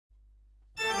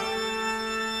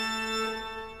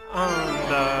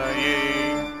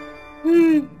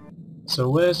So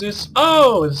where's this?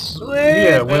 Oh, it's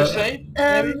Where? where? Save?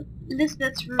 Maybe?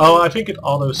 Lisbeth's room. Oh, I think it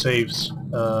auto saves.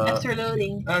 After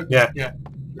loading. Yeah. Yeah.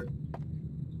 Sure.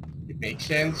 It makes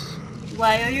sense.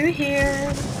 Why are you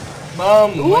here?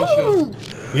 Mom, one Ooh!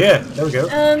 shot. Yeah, there we go.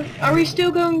 Are we still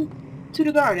going to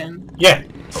the garden? Yeah,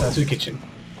 to the kitchen.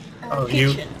 Oh,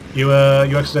 Kitchen. you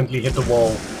accidentally hit the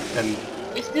wall and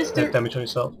Is this had the... damage on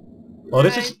yourself. Well,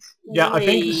 this is... Yeah, I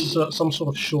think this way? is some sort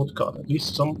of shortcut, at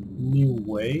least some new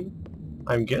way.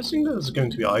 I'm guessing there's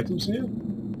going to be items here.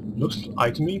 Looks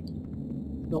itemy.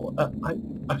 No,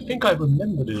 I think I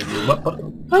remember this room. But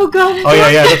Oh god! oh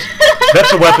yeah,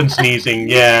 that's a weapon sneezing.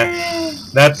 Yeah,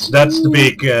 that's the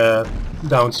big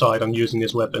downside on using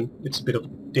this weapon. It's a bit of a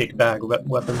dick bag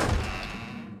weapon.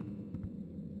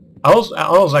 I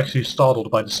was actually startled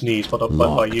by the sneeze, but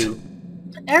by you.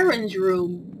 Aaron's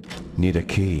room. Need a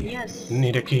key. Yes.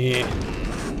 Need a key.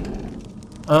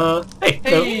 Hey.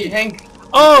 Hey, Hank.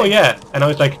 Oh yeah, and I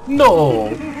was like, no,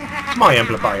 it's my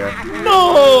amplifier.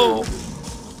 No.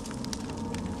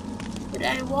 But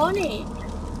I want it.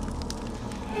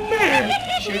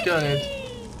 Shoot on it.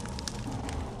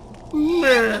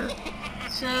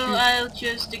 So I'll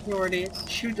just ignore this.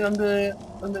 Shoot on the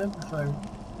amplifier.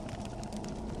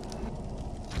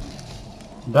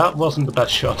 That wasn't the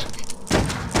best shot.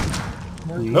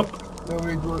 Nope. No,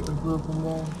 we broken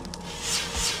down.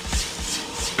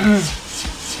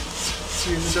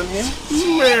 See it on him?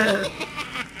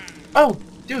 Oh,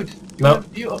 dude. No.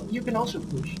 You can also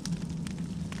push.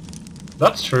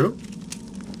 That's true.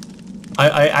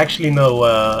 I actually know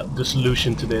the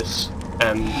solution to this,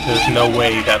 and there's no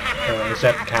way that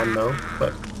Zed can know,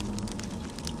 but...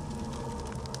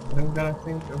 I'm gonna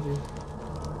think of it.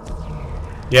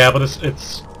 Yeah, but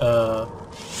it's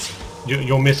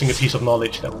you're missing a piece of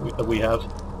knowledge that we have.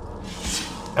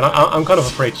 And I'm kind of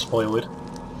afraid to spoil it.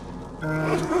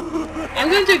 I'm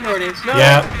going to ignore this. No.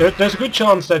 Yeah, there's a good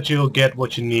chance that you'll get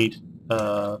what you need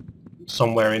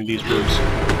somewhere in these rooms.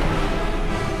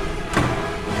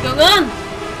 Go on!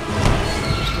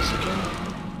 What's this again?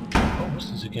 Oh, what's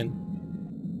this again?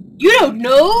 You don't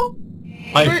know?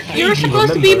 You're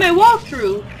supposed to be my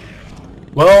walkthrough.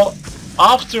 Well,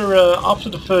 after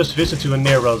the first visit to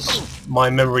Aneras, my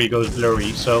memory goes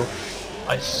blurry, so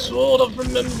I sort of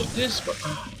remember this, but...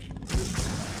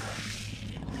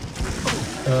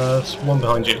 there's one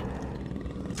behind you.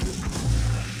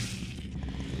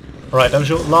 Alright, that was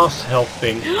your last health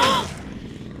thing.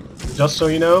 Just so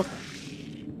you know.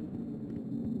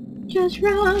 Just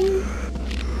run.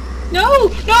 No!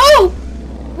 No!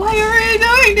 Why are you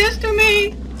doing this to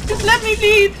me? Just let me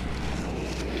bleed.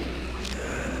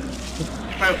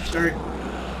 Oh, sorry.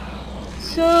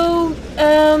 So,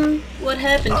 what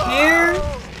happened here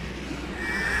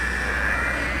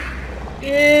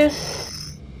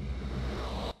is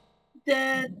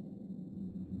that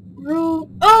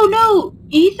room... Oh no!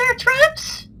 Ether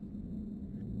traps?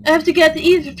 I have to get the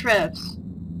ether traps.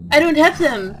 I don't have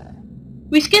them.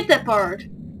 We skipped that part.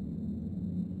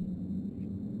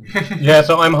 Yeah,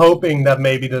 so I'm hoping that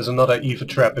maybe there's another ether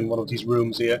trap in one of these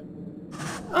rooms here.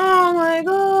 Oh my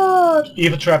god!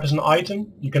 Ether trap is an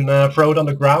item. You can throw it on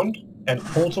the ground, and a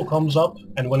portal comes up,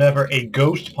 and whenever a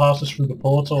ghost passes through the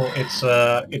portal,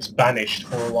 it's banished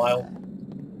for a while.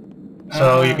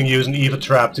 So you can use an ether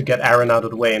trap to get Aaron out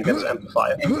of the way and get his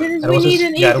amplifier. And didn't we need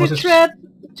an ether trap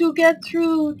to get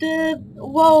through the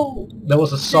wall? There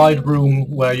was a side room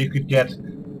where you could get...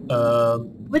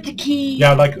 with the key.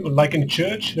 Yeah, like in the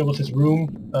church, there was this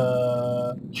room...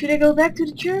 Should I go back to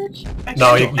the church?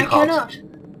 No, you I can't. cannot.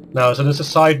 No, so there's a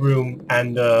side room,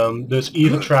 and there's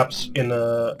ether traps in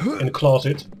a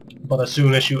closet, but as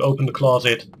soon as you open the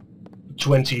closet,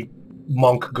 20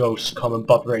 monk ghosts come and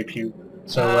butt rape you.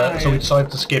 So so we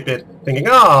decided to skip it, thinking,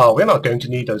 oh, we're not going to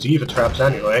need those ether traps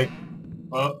anyway.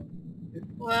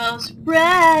 Well,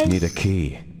 surprise! Need a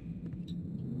key.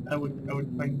 I would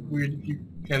find it weird if you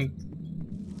can't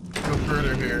go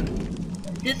further here.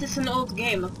 This is an old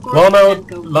game, of course. Well, no, can't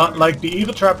go like the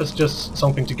ether trap is just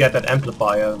something to get that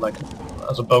amplifier, like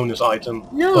as a bonus item.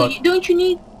 No, but don't you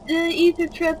need the ether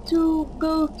trap to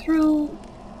go through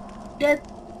that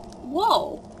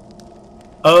wall?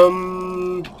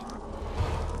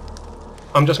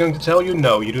 I'm just going to tell you,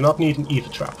 no, you do not need an ether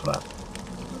trap for that.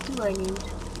 What do I need?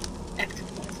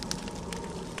 Activate.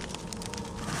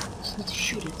 Just need to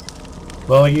shoot it.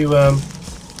 Well, you,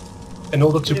 in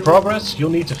order to progress, you'll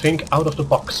need to think out of the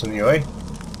box anyway.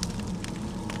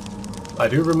 I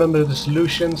do remember the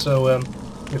solution, so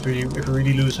if we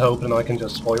really lose hope, then I can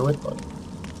just spoil it, but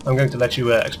I'm going to let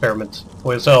you experiment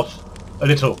for yourself a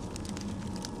little.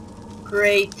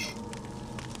 Great.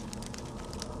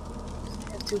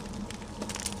 Have to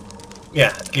Yeah,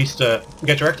 at least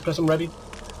get your ectoplasm ready.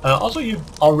 Also, you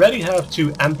already have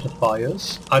 2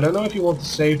 amplifiers. I don't know if you want to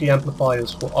save the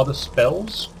amplifiers for other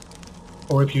spells,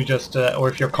 or if you just, or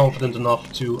if you're confident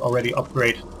enough to already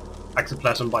upgrade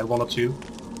ectoplasm by 1 or 2.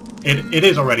 It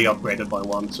is already upgraded by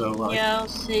 1, so yeah, I'll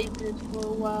save it for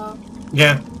a while.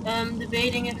 yeah.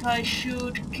 Debating if I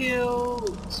should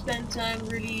spend time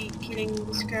really killing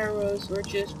the scarrows or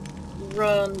just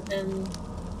run and...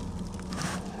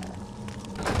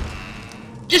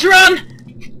 Just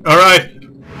run! Alright,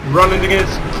 running it is.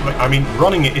 I mean,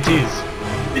 running it is.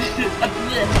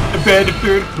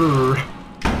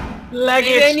 Leg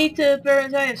Maybe I it! need to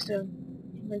burn Diastone.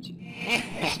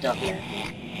 Stop here.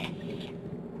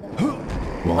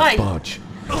 Why? Budge.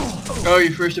 Oh,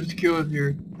 you first have to kill it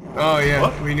here. Oh yeah,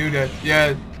 What? we knew that.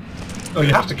 Yeah, Oh,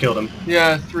 you have to kill them.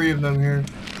 yeah, 3 of them here.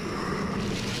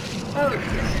 Oh,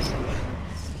 this is...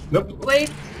 Nope.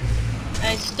 Wait.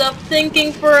 I stopped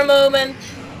thinking for a moment,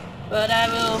 but I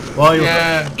will Well, you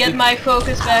Yeah, get my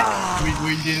focus back.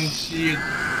 we didn't see it.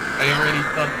 I already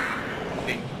thought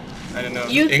thing. I don't know.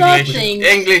 You thought things.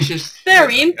 English is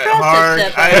Very impressive, hard.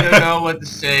 Stefan. I don't know what to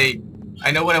say.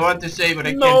 I know what I want to say, but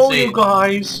I No, can't say you it.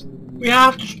 guys. We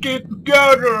have to stick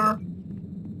together.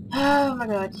 Oh my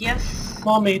god, yes.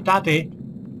 Mommy, Daddy,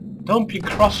 don't be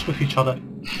cross with each other.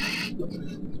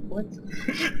 What?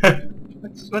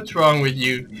 What's wrong with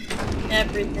you?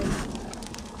 Everything.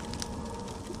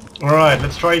 Alright,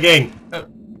 let's try again.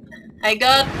 I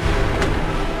got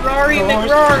Rory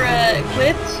McRoar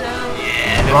equipped, so...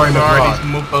 Yeah, Rory McRoar McRoar. is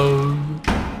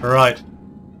mopo. Alright.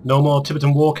 No more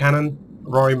Tibetan War Cannon.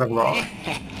 Rory McRaw.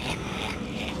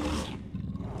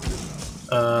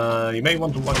 You may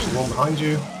want to watch the one behind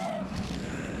you.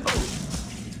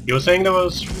 You were saying there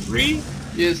was 3?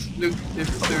 Yes, look, if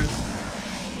there's...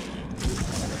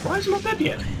 Why is it not dead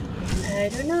yet? I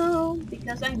don't know,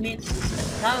 because I missed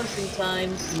 1,000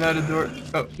 times. Another door.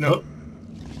 Oh, no.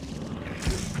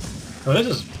 Oh, this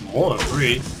is more than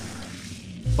 3.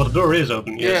 But the door is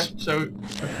open, yes. Yeah, so...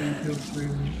 after you kill 3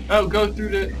 of them. Oh, go through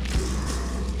the...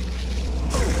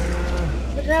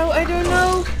 But now I don't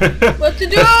know what to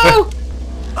do!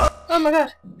 Oh my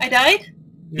god, I died?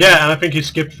 Yeah, and I think you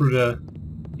skipped through the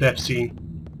death scene.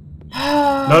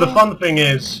 No, the fun thing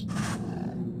is...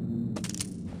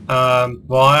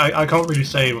 well, I can't really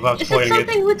say without Is it spoiling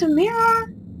something with the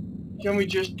mirror? Can we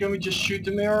just shoot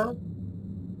the mirror?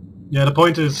 Yeah, the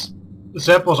point is,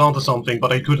 Zeb was onto something,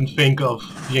 but I couldn't think of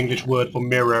the English word for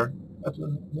mirror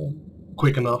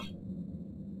quick enough.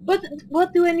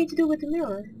 What do I need to do with the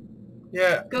mirror?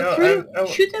 Yeah. Go no, through? I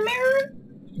Shoot the mirror?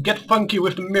 Get funky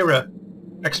with the mirror.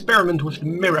 Experiment with the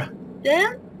mirror.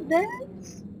 That's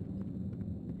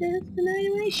the nice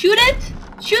way. Shoot it!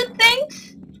 Shoot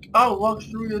things! I'll walk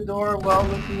through the door while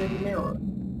looking at the mirror.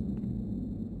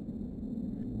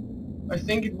 I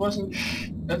think it wasn't...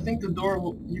 I think the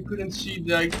door... you couldn't see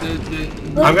like the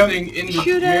I'm going- thing in the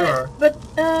Shoot mirror. it! But,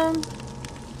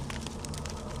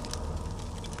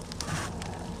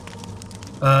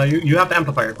 You have the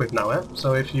amplifier equipped now, eh?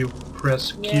 So if you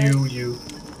press Q, Yes. you...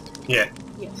 Yeah,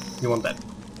 yes. you want that.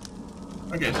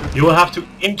 Okay, so... You will have to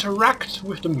interact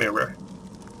with the mirror.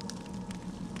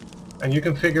 And you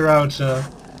can figure out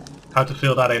how to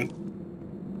fill that in.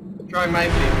 try my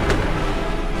thing.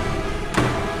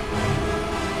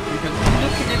 Because...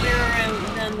 Look in the mirror and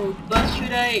then move. But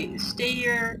should I stay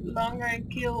here longer and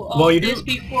kill all Well, you this do-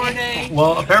 before they...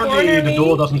 Well, apparently corner the me?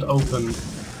 door doesn't open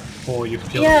before you've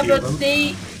killed Yeah, a few but of them.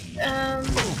 they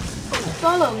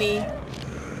follow me.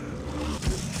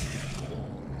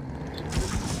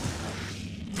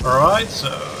 Alright, so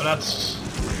that's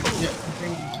Yeah, I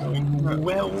think it's going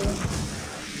well.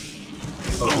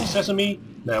 Open sesame.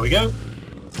 There we go.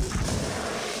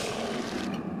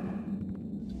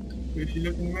 If you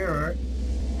look in the mirror...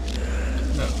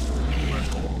 No.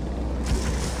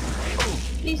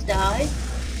 Please die.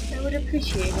 I would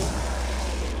appreciate it.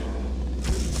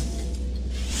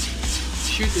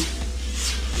 Shoot it.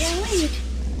 Yeah, wait.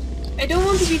 I don't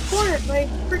want to be cornered by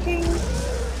freaking...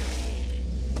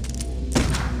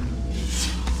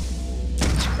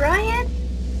 Try it?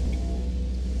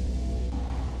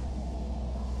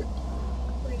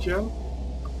 Jump.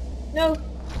 No.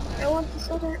 I want this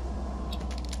other...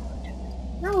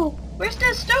 No. Where's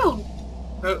that stone?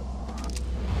 Oh.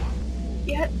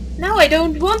 Yeah. No, I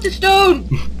don't want the stone!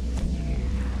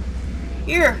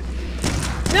 Here.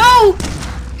 No!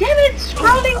 Damn it!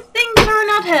 Scrolling things are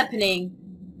not happening.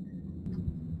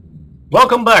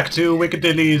 Welcome back to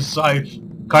WickedDilly's I've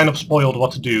kind of spoiled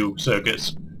what to do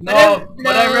circus. No,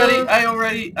 but No. I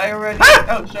already...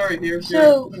 Oh, sorry, here.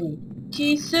 So,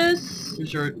 Jesus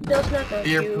With your does not have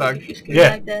earplug. you scream Yeah.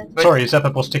 like that. But- Sorry,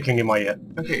 Zephyr was tickling in my ear.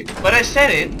 Okay, but I said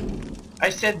it. I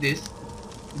said this.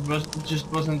 It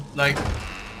just wasn't like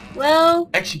Well,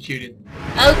 executed.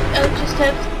 I'll just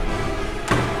have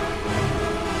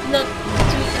not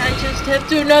to. I just have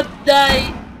to not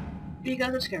die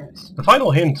because of scares. The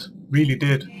final hint really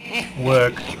did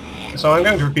work, so I'm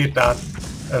going to repeat that.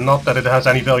 Not that it has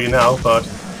any value now, but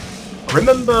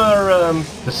remember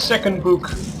the second book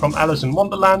from Alice in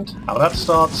Wonderland, how that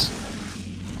starts?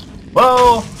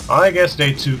 Well, I guess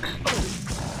they took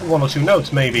 1 or 2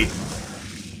 notes, maybe.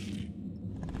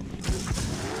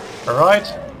 Alright,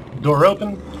 door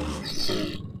open.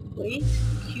 Wait,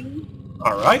 Q.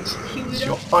 Alright, it's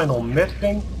your final med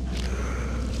thing.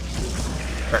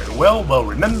 Very well, well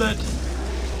remembered.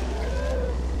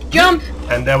 Jump!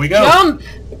 And there we go. Jump!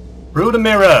 Through the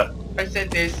mirror. I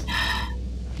said this.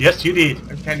 Yes, you did.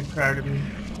 I'm kind of proud of you.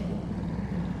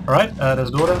 Alright,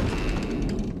 there's the door.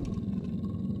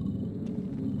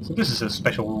 So this is a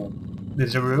special... This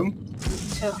is a room.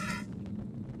 Tough.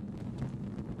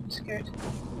 I'm scared.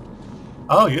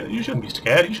 Oh, you shouldn't be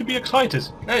scared, you should be excited.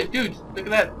 Hey, dude, look at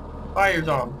that. Fire's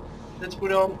on. Let's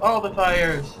put on all the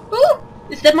fires. Ooh!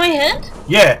 Is that my hand?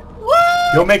 Yeah,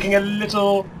 What? you're making a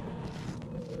little...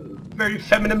 very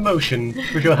feminine motion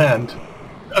with your hand.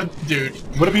 Dude.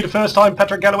 Would it be the first time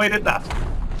Patrick Galloway did that?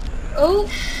 Oh.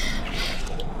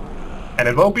 And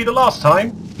it won't be the last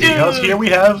time, because here we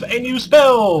have a new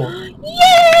spell!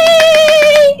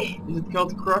 Yay! Is it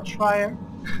called Crotch fire?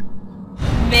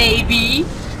 Maybe.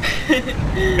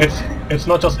 It's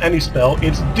not just any spell,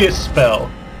 it's this spell.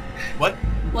 What?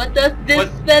 What does this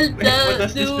What- spell do? what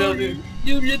does this spell do?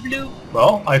 Blue.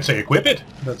 Well, I'd say equip it.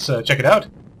 Let's check it out.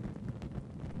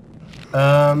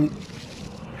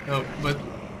 Oh, but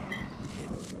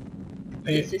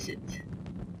This is it.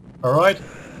 Alright.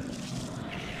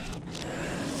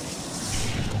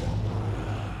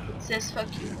 It says fuck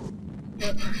you.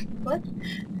 No. What?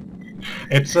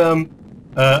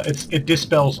 It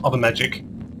dispels other magic.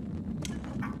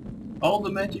 all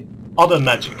the magic. Other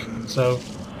magic. So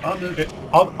Other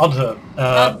other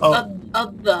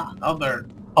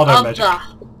Other. magic.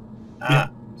 Ah,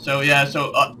 so yeah,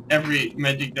 so every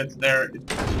magic that's there is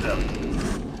spelled.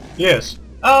 Yes.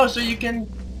 Oh, so you can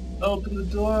open the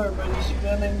door by the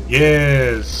spelling.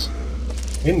 Yes.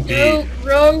 Indeed. No,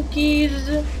 wrong keys.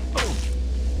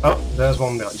 Oh, there's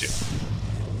one behind you.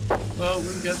 Well,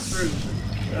 we'll get through.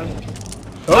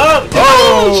 Oh!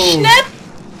 Oh, snap!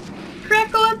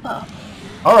 Crackle and pop.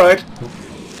 Alright.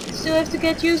 Still have to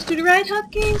get used to the right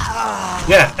hotkeys.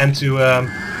 Yeah, and to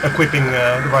equipping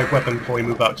the right weapon before you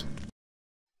move out.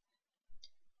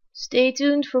 Stay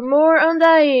tuned for more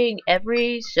Undying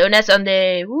every Sona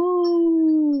Sunday.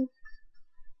 Woo!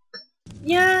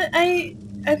 Yeah, I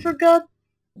forgot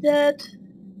that.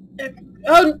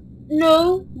 Oh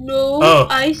no, Oh.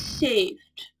 I saved.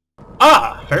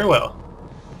 Ah, very well.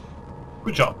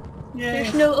 Good job.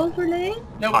 There's no overlay?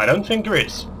 Nope. I don't think there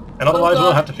is. And otherwise God.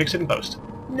 we'll have to fix it in post.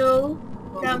 No.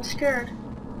 I'm scared.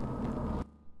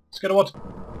 Scared of what?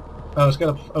 Oh, scared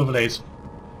of overlays.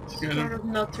 Scared of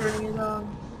not turning it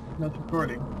on. Not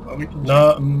recording. Well, we can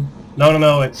No,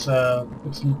 no. It's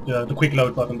the quick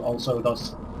load button also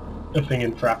does a thing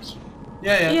in Fraps.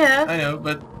 Yeah, Yeah. I know,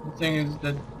 but the thing is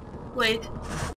that Wait.